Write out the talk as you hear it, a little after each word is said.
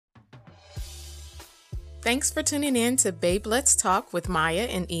Thanks for tuning in to Babe Let's Talk with Maya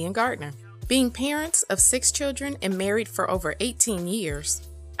and Ian Gardner. Being parents of 6 children and married for over 18 years,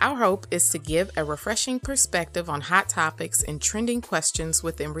 our hope is to give a refreshing perspective on hot topics and trending questions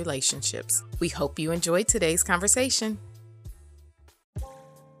within relationships. We hope you enjoyed today's conversation.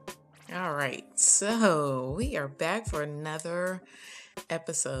 All right, so we are back for another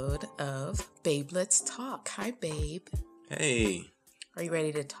episode of Babe Let's Talk. Hi, babe. Hey. Are you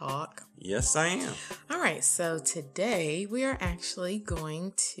ready to talk? Yes, I am. All right, so today we are actually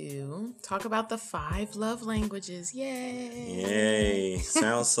going to talk about the 5 love languages. Yay! Yay!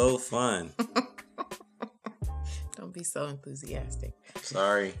 Sounds so fun. Don't be so enthusiastic.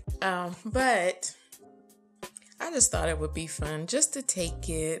 Sorry. But I just thought it would be fun just to take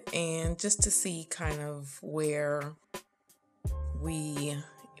it and just to see kind of where we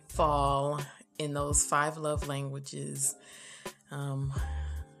fall in those 5 love languages.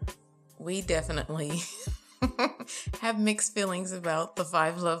 We definitely have mixed feelings about the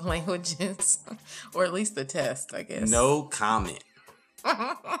 5 love languages, or at least the test, I guess. No comment.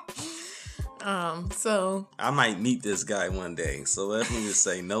 So I might meet this guy one day, so let me just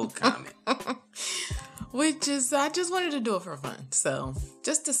say no comment. I just wanted to do it for fun. So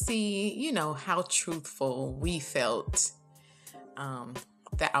just to see, how truthful we felt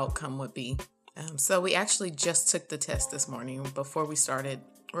the outcome would be. So we actually just took the test this morning before we started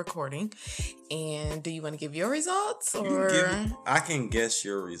recording. And do you want to give your results, or I can guess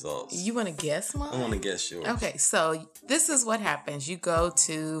your results? You want to guess mine? I want to guess yours. Okay, so this is what happens. You go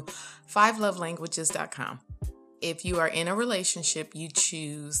to 5lovelanguages.com. If you are in a relationship, you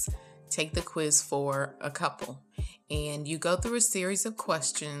take the quiz for a couple. And you go through a series of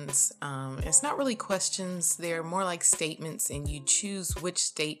questions. It's not really questions. They're more like statements, and you choose which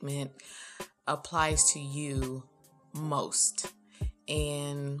statement applies to you most.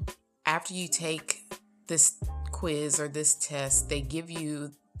 And after you take this quiz or this test, they give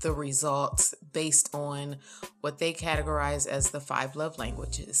you the results based on what they categorize as the 5 love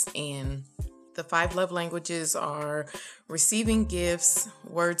languages. And the 5 love languages are receiving gifts,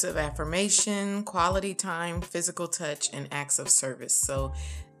 words of affirmation, quality time, physical touch, and acts of service. So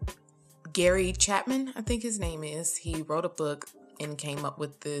Gary Chapman, I think his name is, he wrote a book and came up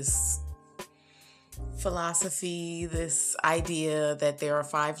with this philosophy, this idea that there are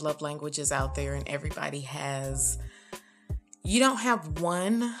 5 love languages out there, and everybody has. You don't have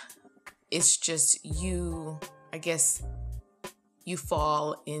one. It's just you, I guess you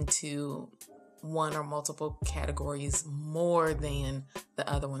fall into one or multiple categories more than the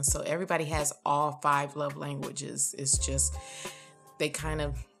other one. So everybody has all 5 love languages. It's just they kind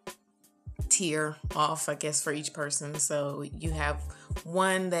of tier off, I guess, for each person. So you have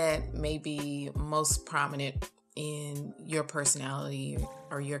one that may be most prominent in your personality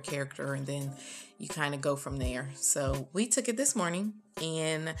or your character, and then you kind of go from there. So we took it this morning,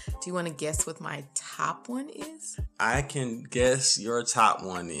 and do you want to guess what my top one is? I can guess your top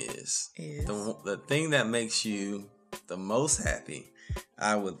one is? The thing that makes you the most happy,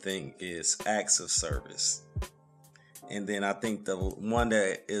 I would think, is acts of service. And then I think the one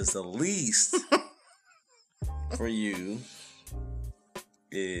that is the least for you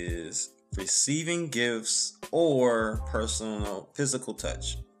is receiving gifts or physical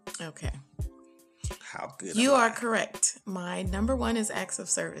touch. Okay. How good you are correct. My number 1 is acts of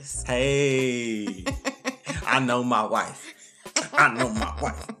service. Hey, I know my wife.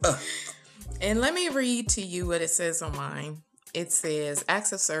 And let me read to you what it says on mine. It says,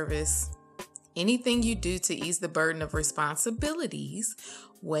 acts of service: anything you do to ease the burden of responsibilities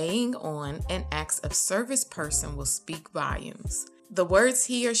weighing on an acts of service person will speak volumes. The words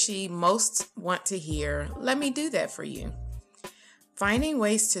he or she most want to hear: let me do that for you. Finding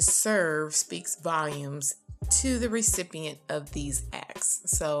ways to serve speaks volumes to the recipient of these acts.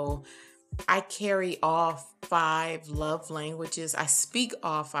 So I carry all 5 love languages. I speak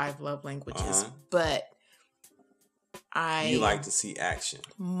all 5 love languages, but you like to see action.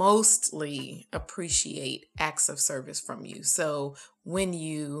 Mostly appreciate acts of service from you. So when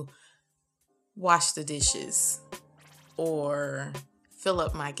you wash the dishes, or fill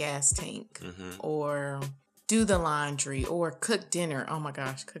up my gas tank, or do the laundry, or cook dinner. Oh my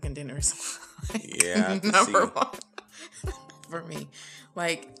gosh, cooking dinner is number 1 for me.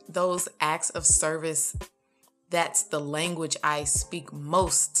 Like those acts of service, that's the language I speak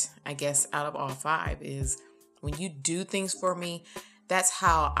most, I guess, out of all 5 is when you do things for me. That's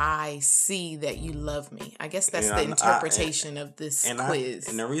how I see that you love me. I guess that's the interpretation of this quiz.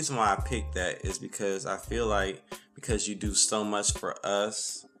 And the reason why I picked that is because I feel like because you do so much for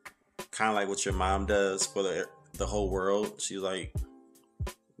us, kind of like what your mom does for the whole world. She's like,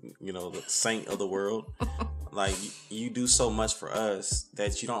 the saint of the world. Like, you do so much for us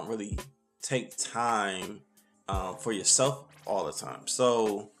that you don't really take time for yourself all the time.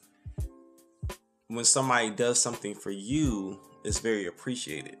 So when somebody does something for you, it's very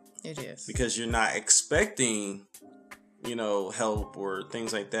appreciated. It is. Because you're not expecting, help or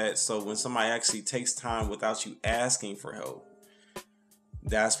things like that. So when somebody actually takes time without you asking for help,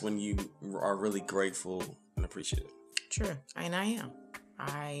 that's when you are really grateful and appreciative. True. And I am.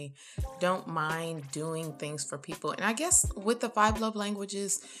 I don't mind doing things for people. And I guess with the 5 love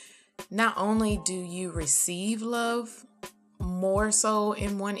languages, not only do you receive love more so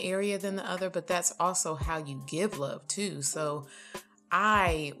in one area than the other, but that's also how you give love too. So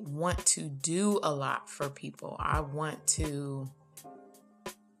I want to do a lot for people. I want to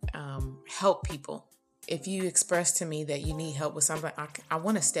help people. If you express to me that you need help with something, I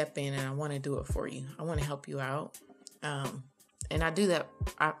want to step in and I want to do it for you. I want to help you out. And I do that.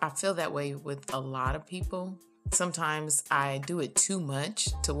 I feel that way with a lot of people. Sometimes I do it too much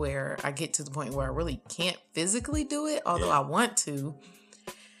to where I get to the point where I really can't physically do it. Although I want to,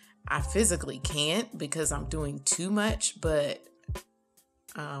 I physically can't because I'm doing too much. But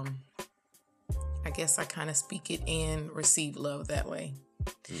I guess I kind of speak it and receive love that way.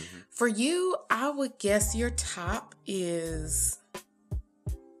 Mm-hmm. For you, I would guess your top is,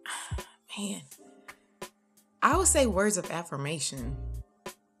 I would say words of affirmation,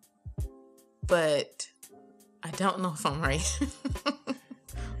 but I don't know if I'm right.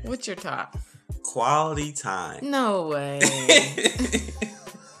 What's your top? Quality time. No way.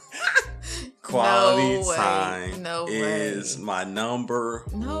 Quality time is my number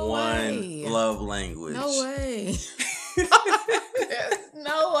one love language. No way.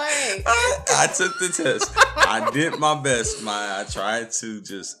 No way. I took the test. I did my best. I tried to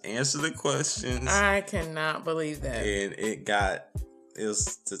just answer the questions. I cannot believe that. And it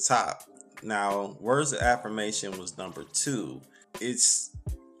was the top. Now, words of affirmation was number 2. It's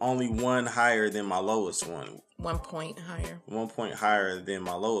only one higher than my lowest one. 1 point higher. 1 point higher than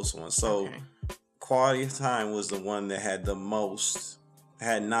my lowest one. So, quality of time was the one that had the most.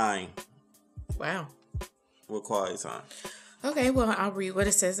 Had 9. Wow. With quality time. Okay, well, I'll read what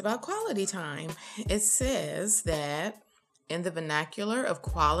it says about quality time. It says that in the vernacular of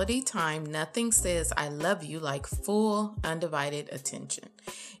quality time, nothing says I love you like full, undivided attention.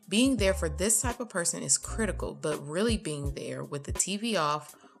 Being there for this type of person is critical, but really being there with the TV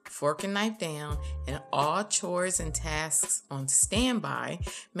off, fork and knife down, and all chores and tasks on standby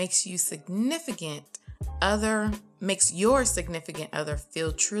makes your significant other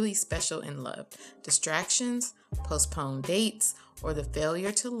feel truly special and loved. Distractions, postponed dates, or the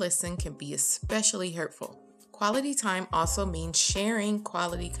failure to listen can be especially hurtful. Quality time also means sharing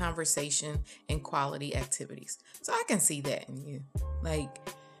quality conversation and quality activities. So I can see that in you.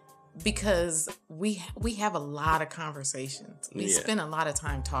 Because we have a lot of conversations. We spend a lot of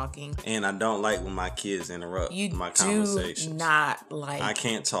time talking. And I don't like when my kids interrupt my conversations. You do not like I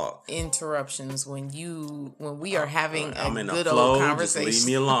can't talk. Interruptions when we are having I'm a in good a flow, old conversation. Just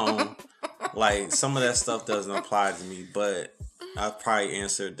leave me alone. Some of that stuff doesn't apply to me, but I've probably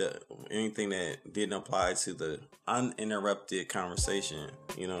answered anything that didn't apply to the uninterrupted conversation,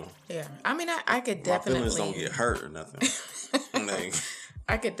 Yeah. I mean, I could definitely... My feelings don't get hurt or nothing.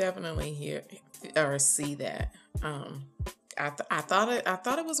 I could definitely hear or see that. I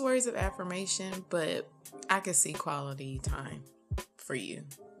thought it was words of affirmation, but I could see quality time for you,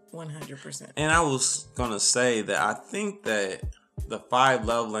 100%. And I was gonna say that I think that the 5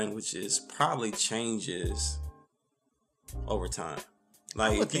 love languages probably changes over time.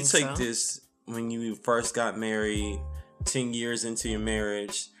 If you take this when you first got married, 10 years into your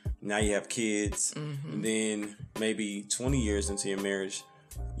marriage, now you have kids, and then maybe 20 years into your marriage,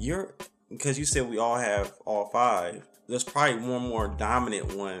 because you said we all have all 5, there's probably one more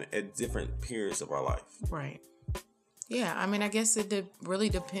dominant one at different periods of our life. Right. Yeah, I mean, I guess it really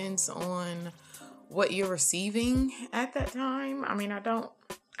depends on what you're receiving at that time. I mean, I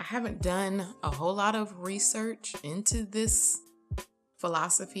haven't done a whole lot of research into this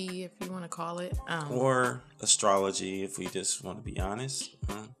philosophy, if you want to call it. Or astrology, if we just want to be honest.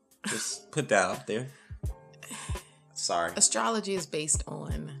 Just put that out there. Sorry. Astrology is based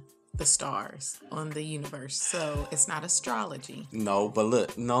on the stars, on the universe. So it's not astrology. No, but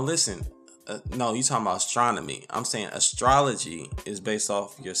listen. No, you talking about astronomy. I'm saying astrology is based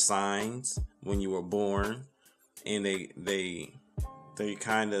off your signs when you were born. And they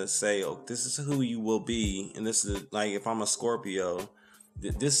kind of say, oh, this is who you will be. And this is if I'm a Scorpio,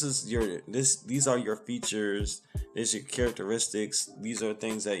 these are your features. These are your characteristics. These are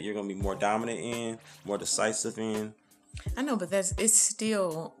things that you're going to be more dominant in, more decisive in. I know, but it's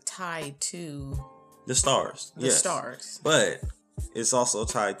still tied to the stars. The stars. But it's also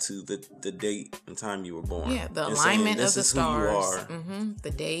tied to the date and time you were born. Yeah, the alignment of the stars. Mm-hmm.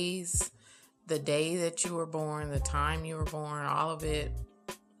 The days, the day that you were born, the time you were born, all of it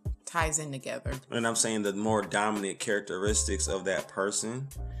ties in together. And I'm saying the more dominant characteristics of that person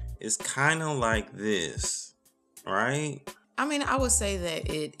is kind of like this, right? I mean, I would say that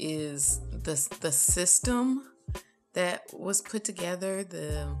it is the system that was put together,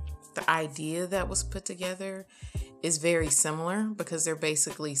 the idea that was put together is very similar because they're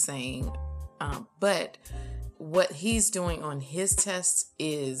basically saying, but what he's doing on his test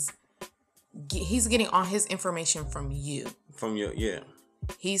is he's getting all his information from you. From your, yeah.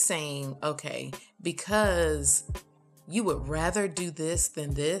 He's saying, okay, because you would rather do this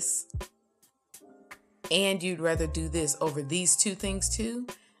than this, and you'd rather do this over these two things too,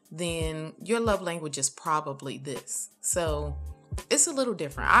 then your love language is probably this. So it's a little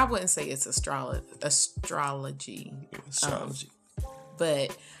different. I wouldn't say it's astrology.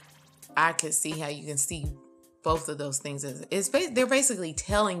 But I could see how you can see both of those things. They're basically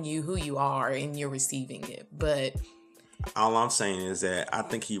telling you who you are and you're receiving it. But all I'm saying is that I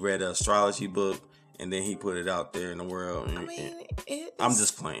think he read an astrology book and then he put it out there in the world. And, I'm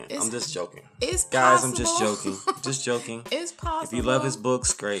just playing. I'm just joking. It's guys, possible. I'm just joking. Just joking. It's possible. If you love his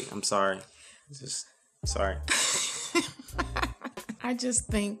books, great. I'm sorry. Just sorry. I just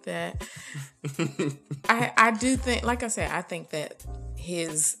think that I do think, like I said, I think that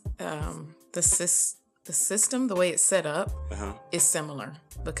his the system, the way it's set up, is similar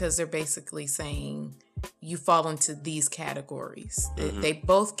because they're basically saying you fall into these categories. They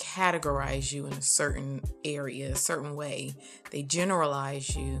both categorize you in a certain area, a certain way. They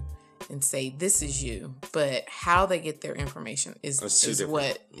generalize you and say this is you, but how they get their information is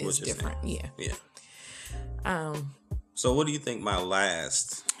what is different. Yeah. So what do you think my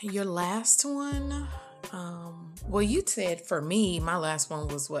last? Your last one? Well, you said for me, my last one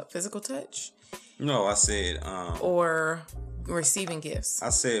was what? Physical touch? No, I said or receiving gifts. I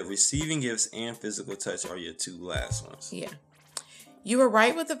said receiving gifts and physical touch are your two last ones. Yeah. You were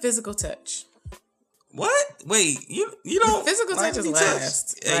right with the physical touch. What? Wait, you don't physical like touch is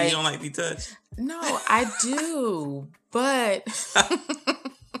last. Yeah, right? You don't like to be touched? No, I do. But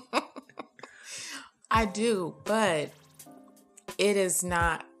I do, but it is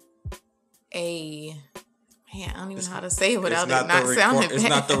not I don't even know how to say it without it not sounding bad. It's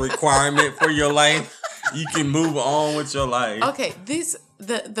not the requirement for your life. You can move on with your life. Okay,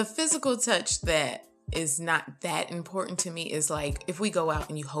 the physical touch that is not that important to me is like if we go out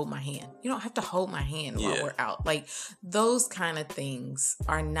and you hold my hand. You don't have to hold my hand while we're out. Like those kind of things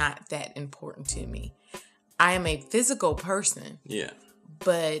are not that important to me. I am a physical person. Yeah.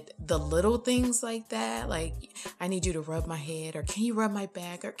 But the little things like that, like I need you to rub my head, or can you rub my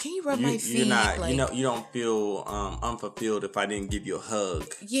back, or can you rub my feet? You're not, you don't feel unfulfilled if I didn't give you a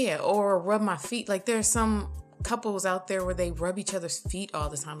hug. Yeah, or rub my feet. Like there's some couples out there where they rub each other's feet all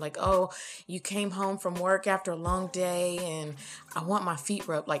the time. Like, oh, you came home from work after a long day, and I want my feet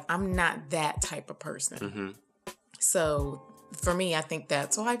rubbed. Like I'm not that type of person. Mm-hmm. So. For me, I think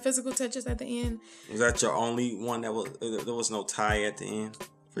that's why physical touches at the end. Was that your only one there was no tie at the end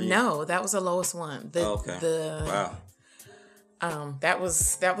for you? No, that was the lowest one. Wow. That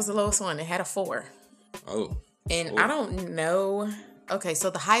was the lowest one. It had a 4. Oh. And I don't know. Okay, so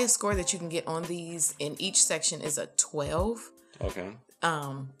the highest score that you can get on these in each section is a 12. Okay.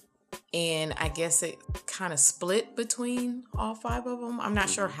 And I guess it kind of split between all 5 of them. I'm not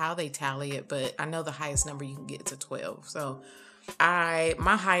sure how they tally it, but I know the highest number you can get is a 12. So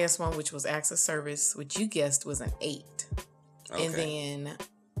my highest one, which was acts of service, which you guessed was an 8. Okay. And then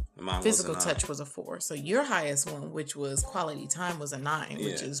physical touch was a 4. So your highest one, which was quality time, was a 9,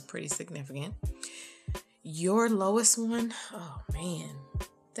 which is pretty significant. Your lowest one, oh man,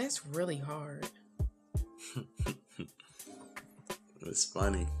 that's really hard. It's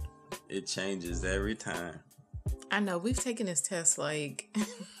funny. It changes every time. I know. We've taken this test like,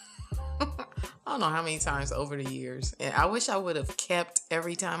 I don't know how many times over the years. And I wish I would have kept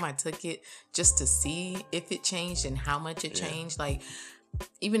every time I took it just to see if it changed and how much it changed. Like,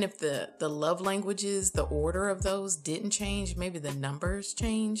 even if the love languages, the order of those didn't change, maybe the numbers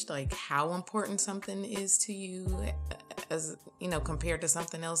changed, like how important something is to you as, compared to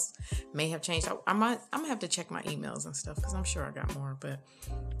something else may have changed. I'm going to have to check my emails and stuff because I'm sure I got more, but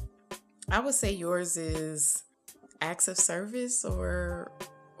I would say yours is acts of service or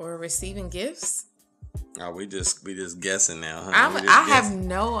receiving gifts. Oh, we just guessing now, huh? I have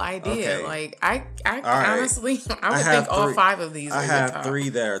no idea. Okay. Like I honestly, I would think all 5 of these. I have 3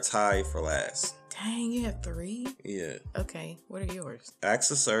 that are tied for last. Dang, you have 3? Yeah. Okay, what are yours? Acts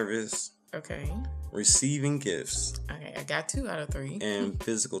of service. Okay. Receiving gifts. Okay, I got 2 out of 3. And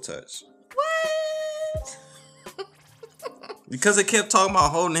physical touch. What? Because it kept talking about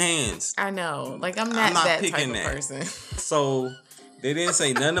holding hands. I know. Like, I'm not that picking type of person. So, they didn't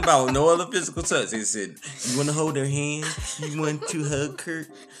say nothing about no other physical touch. They said, you want to hold her hand? You want to hug her?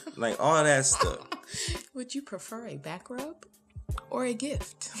 Like, all that stuff. Would you prefer a back rub or a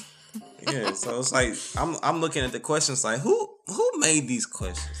gift? Yeah, so it's like, I'm looking at the questions like, who made these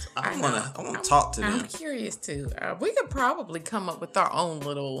questions? I want to talk to them. I'm curious, too. We could probably come up with our own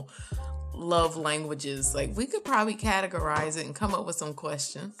little love languages. Like, we could probably categorize it and come up with some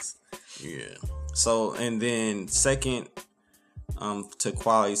questions. Yeah. So, and then second to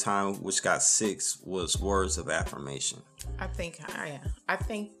quality time, which got 6, was words of affirmation. I think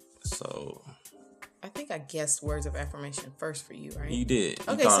I guessed words of affirmation first for you, right? You did.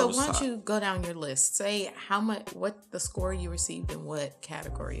 Okay, so why don't you go down your list? Say what the score you received and what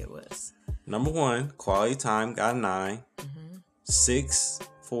category it was. Number 1, quality time, got 9. 6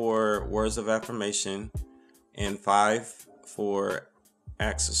 for words of affirmation, and 5 for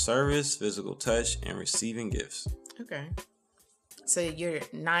acts of service, physical touch, and receiving gifts. Okay. So your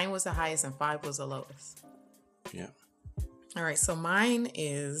 9 was the highest and 5 was the lowest. Yeah. All right, so mine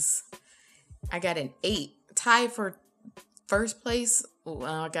is, I got an 8. Tied for first place,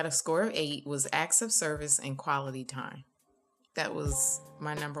 I got a score of 8, was acts of service and quality time. That was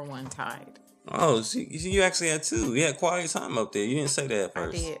my number 1 tied. Oh, so you actually had 2. You had quality time up there. You didn't say that at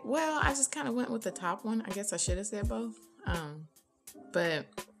first. I did. Well, I just kind of went with the top one. I guess I should have said both. But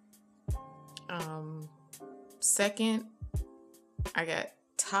second, I got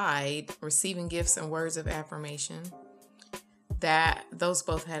tied receiving gifts and words of affirmation. Those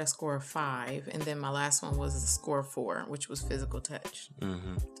both had a score of 5, and then my last one was a score of 4, which was physical touch.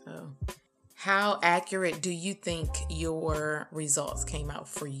 Mm-hmm. So, how accurate do you think your results came out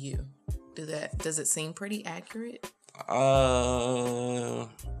for you? Does it seem pretty accurate? I'm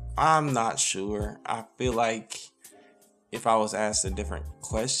not sure. I feel like if I was asked a different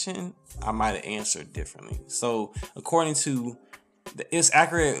question, I might have answered differently. So, it's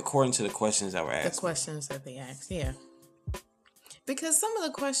accurate according to the questions that were asked. The questions that they asked, yeah. Because some of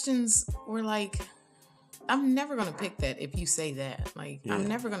the questions were like, I'm never going to pick that if you say that. Like, yeah. I'm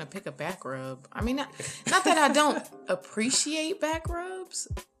never going to pick a back rub. I mean, not that I don't appreciate back rubs,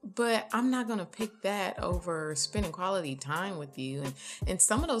 but I'm not going to pick that over spending quality time with you. And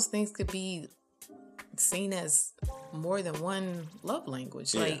some of those things could be seen as more than one love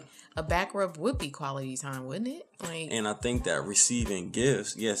language. Yeah. Like, a back rub would be quality time, wouldn't it? Like, and I think that receiving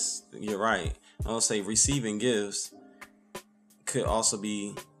gifts, yes, you're right. I would say receiving gifts could also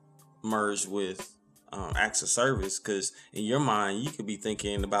be merged with acts of service, because in your mind you could be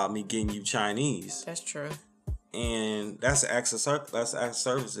thinking about me getting you Chinese. That's true. And that's acts of service. That's acts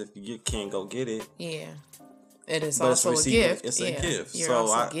of service if you can't go get it. Yeah. It is also a gift. It's a gift. You're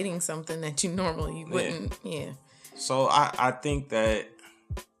also getting something that you normally wouldn't. Yeah. So I think that,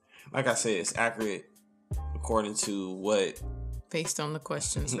 like I said, it's accurate according to what, based on the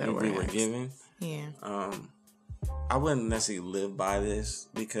questions that we were given. Yeah. I wouldn't necessarily live by this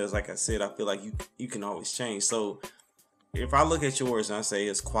because, like I said, I feel like you can always change. So if I look at yours and I say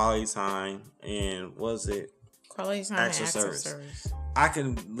it's quality time and quality time acts of service, I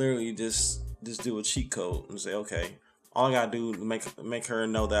can literally just do a cheat code and say, okay, all I gotta do to make her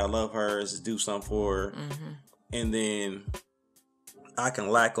know that I love her is to do something for her, and then I can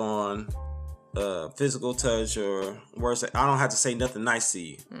lack on physical touch or words. I don't have to say nothing nice to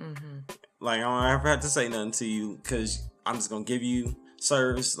you. Like, I don't ever have to say nothing to you because I'm just going to give you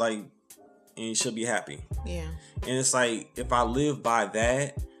service, like, and she'll be happy. Yeah. And it's like, if I live by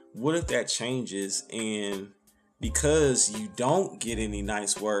that, what if that changes and because you don't get any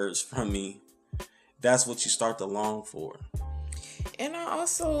nice words from me, that's what you start to long for? And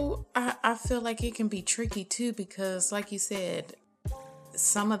I feel like it can be tricky too because, like you said,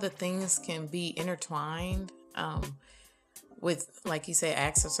 some of the things can be intertwined. With, like you say,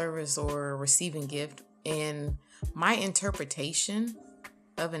 acts of service or receiving gift. And my interpretation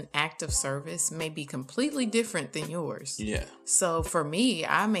of an act of service may be completely different than yours. Yeah. So for me,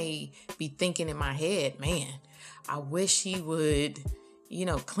 I may be thinking in my head, man, I wish he would,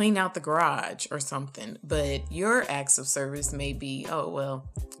 clean out the garage or something. But your acts of service may be, oh,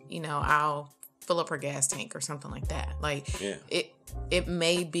 well, I'll fill up her gas tank or something like that. Like, yeah. It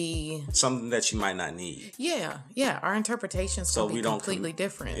may be something that you might not need. Yeah. Our interpretations will be completely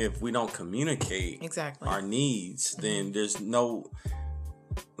different. If we don't communicate our needs, then there's no...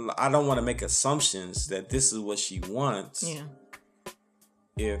 I don't want to make assumptions that this is what she wants. Yeah.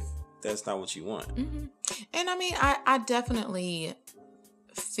 If that's not what you want. Mm-hmm. And I mean, I definitely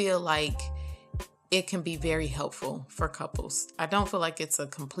feel like it can be very helpful for couples. I don't feel like it's a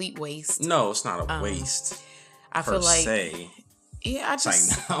complete waste. No, it's not a waste. I feel like, se. Yeah, I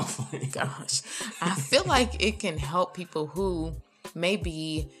just, gosh, I feel like it can help people who may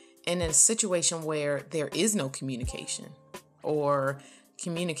be in a situation where there is no communication or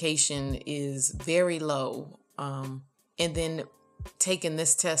communication is very low. And then taking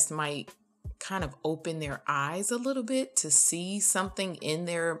this test might kind of open their eyes a little bit to see something in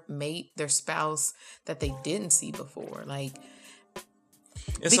their mate, their spouse, that they didn't see before. Like,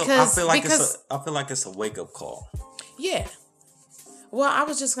 I feel like it's a wake up call. Yeah. Well, I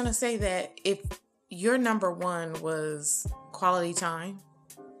was just gonna say that if your number one was quality time,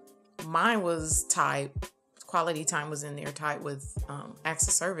 mine was tied. Quality time was in there, tied with acts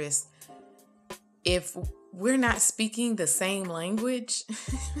of service. If we're not speaking the same language,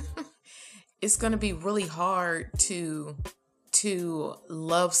 it's going to be really hard to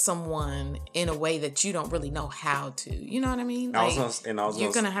love someone in a way that you don't really know how to. You know what I mean? Like,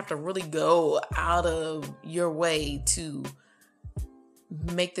 you're going to have to really go out of your way to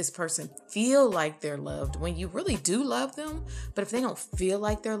make this person feel like they're loved when you really do love them. But if they don't feel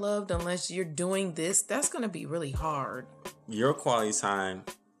like they're loved unless you're doing this, that's going to be really hard. Your quality time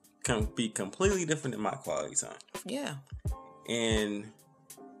can be completely different than my quality time. Yeah. And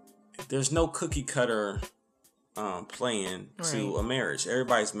there's no cookie cutter plan to a marriage.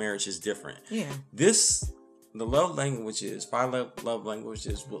 Everybody's marriage is different. Yeah. The love languages, 5 love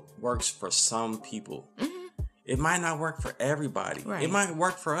languages works for some people. Mm-hmm. It might not work for everybody. Right. It might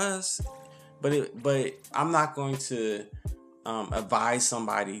work for us, but I'm not going to advise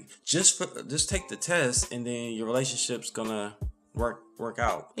somebody just take the test and then your relationship's gonna work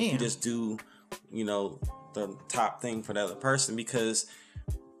out. Yeah. If you just do, the top thing for the other person, because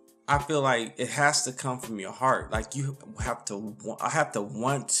I feel like it has to come from your heart. Like I have to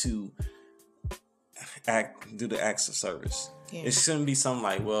want to do the acts of service. Yeah. It shouldn't be something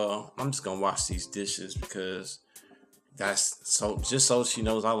like, well, I'm just gonna wash these dishes because that's so she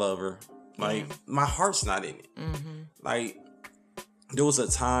knows I love her. Like, my heart's not in it. Mm-hmm. Like, there was a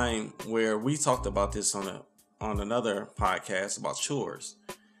time where we talked about this on another podcast about chores,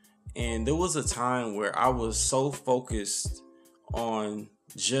 and there was a time where I was so focused on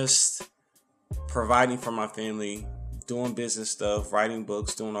just providing for my family, doing business stuff, writing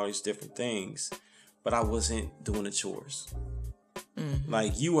books, doing all these different things, but I wasn't doing the chores. Mm-hmm.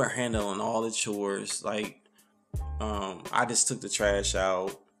 Like, you were handling all the chores. Like, I just took the trash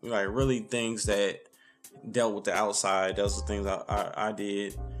out. Like, really things that dealt with the outside. Those are things I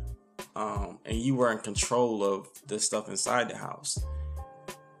did. And you were in control of the stuff inside the house.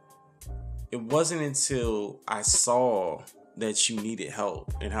 It wasn't until I saw that you needed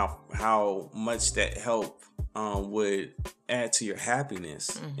help and how much that help would add to your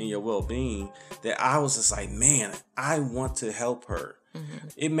happiness and your well-being that I was just like, man, I want to help her. Mm-hmm.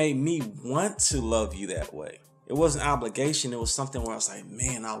 It made me want to love you that way. It wasn't obligation. It was something where I was like,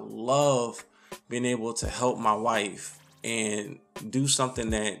 man, I love being able to help my wife and do something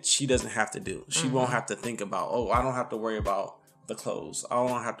that she doesn't have to do. She won't have to think about, I don't have to worry about the clothes. I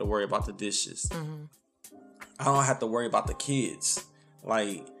don't have to worry about the dishes. Mm-hmm. I don't have to worry about the kids.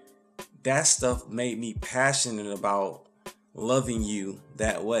 Like, that stuff made me passionate about loving you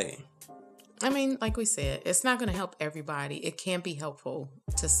that way. I mean, like we said, it's not going to help everybody. It can be helpful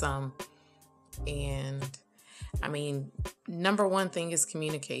to some. And I mean, number one thing is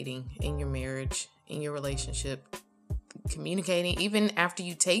communicating in your marriage, in your relationship. Communicating even after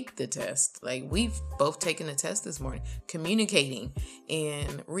you take the test. Like, we've both taken the test this morning. Communicating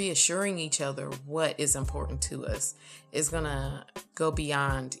and reassuring each other what is important to us is going to go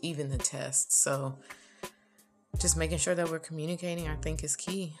beyond even the test. So just making sure that we're communicating, I think, is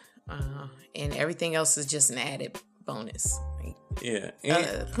key. And everything else is just an added bonus. Right?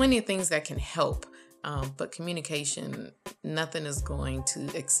 Yeah. Plenty of things that can help. But communication, nothing is going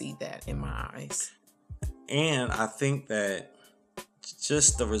to exceed that in my eyes. And I think that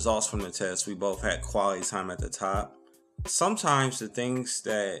just the results from the test, we both had quality time at the top. Sometimes the things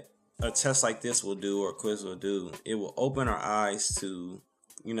that a test like this will do or a quiz will do, it will open our eyes to,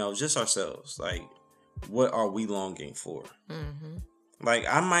 just ourselves. Like, what are we longing for? Mm-hmm. Like,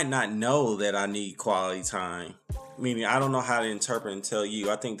 I might not know that I need quality time. Meaning, I don't know how to interpret and tell you.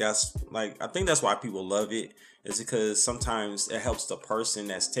 I think that's why people love it, is because sometimes it helps the person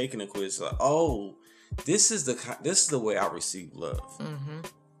that's taking the quiz. Like, this is the way I receive love. Mm-hmm.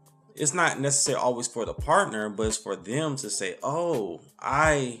 It's not necessarily always for the partner, but it's for them to say,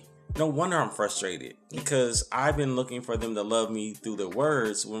 I no wonder I'm frustrated because I've been looking for them to love me through their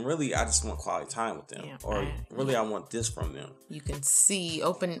words when really I just want quality time with them, I want this from them. You can see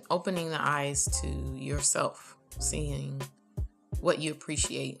opening the eyes to yourself, seeing what you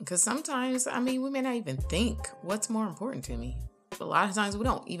appreciate. Because sometimes, we may not even think what's more important to me. But a lot of times we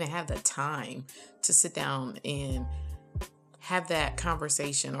don't even have the time to sit down and have that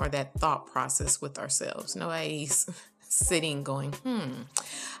conversation or that thought process with ourselves. Nobody's sitting going,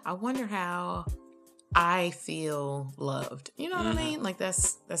 I wonder how I feel loved. You know what I mean? Like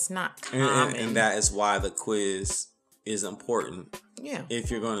that's not common. And that is why the quiz is important. Yeah.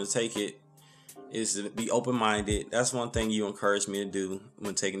 If you're going to take it, is to be open-minded. That's one thing you encouraged me to do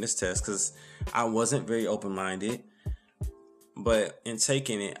when taking this test, because I wasn't very open-minded. But in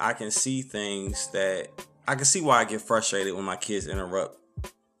taking it, I can see things that I can see why I get frustrated when my kids interrupt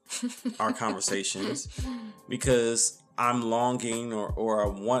our conversations, because I'm longing or I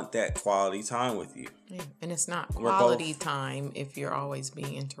want that quality time with you. Yeah, and it's not quality time if you're always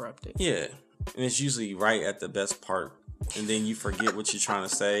being interrupted. Yeah, and it's usually right at the best part, and then you forget what you're trying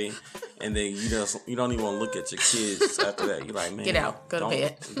to say, and then you don't even want to look at your kids after that. You're like, man, get out, go to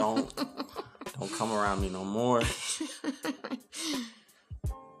bed. Don't come around me no more.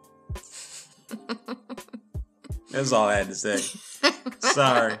 That's all I had to say.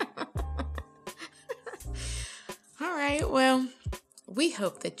 Sorry. All right. Well, we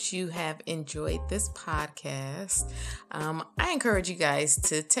hope that you have enjoyed this podcast. I encourage you guys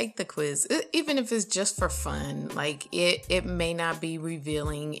to take the quiz, even if it's just for fun. Like it may not be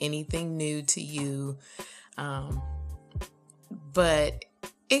revealing anything new to you, but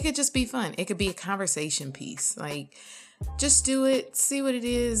it could just be fun. It could be a conversation piece. Like, just do it. See what it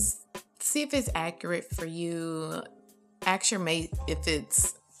is. See if it's accurate for you. Ask your mate if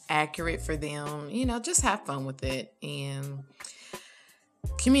it's accurate for them. Just have fun with it and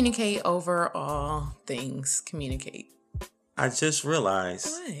communicate over all things. Communicate. I just realized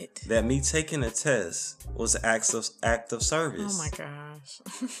that me taking a test was an act of service. Oh my gosh.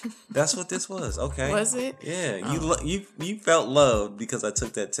 That's what this was. Okay. Was it? Yeah. Oh. You felt loved because I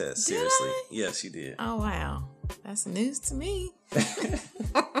took that test. Did Seriously. I? Yes, you did. Oh wow. That's news to me.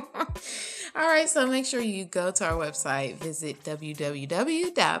 All right, so make sure you go to our website, visit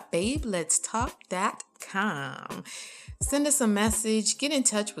www.babeletstalk.com. Send us a message, get in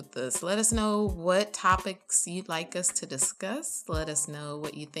touch with us. Let us know what topics you'd like us to discuss. Let us know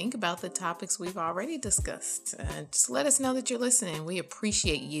what you think about the topics we've already discussed. Just let us know that you're listening. We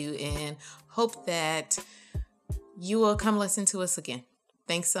appreciate you and hope that you will come listen to us again.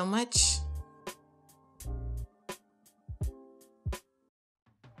 Thanks so much.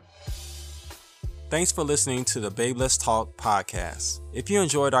 Thanks for listening to the Babe Let's Talk podcast. If you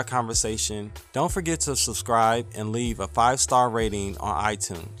enjoyed our conversation, don't forget to subscribe and leave a 5-star rating on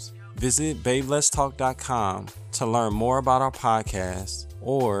iTunes. Visit babeletstalk.com to learn more about our podcast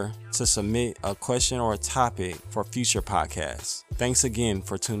or to submit a question or a topic for future podcasts. Thanks again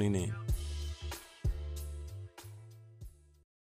for tuning in.